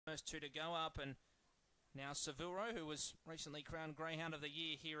First two to go up, and now Savuro, who was recently crowned Greyhound of the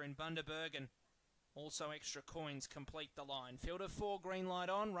Year here in Bundaberg, and also Extra Coins complete the line. Field of 4, green light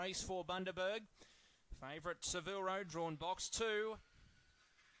on, race 4 Bundaberg. Favourite Savuro, drawn box 2.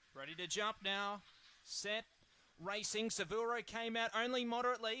 Ready to jump now. Set. Racing. Savuro came out only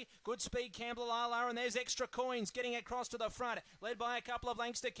moderately. Good speed, Campbell-Lala, and there's Extra Coins getting across to the front, led by a couple of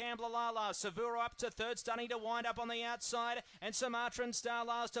lengths to Campbell-Lala. Savuro up to third, starting to wind up on the outside, and Sumatran Star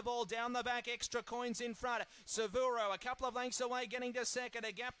last of all. Down the back, Extra Coins in front. Savuro a couple of lengths away, getting to second.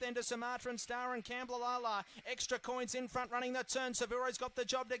 A gap then to Sumatran Star and Campbell-Lala. Extra Coins in front, running the turn. Savuro's got the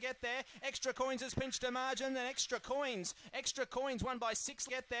job to get there. Extra Coins has pinched a margin, and Extra Coins won by 6.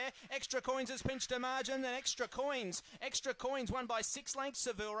 Get there. Extra Coins has pinched a margin, and Extra Coins won by 6 lengths.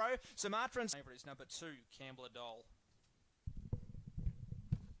 Savuro. Sumatran's favourite is number 2, Campbell-Adol.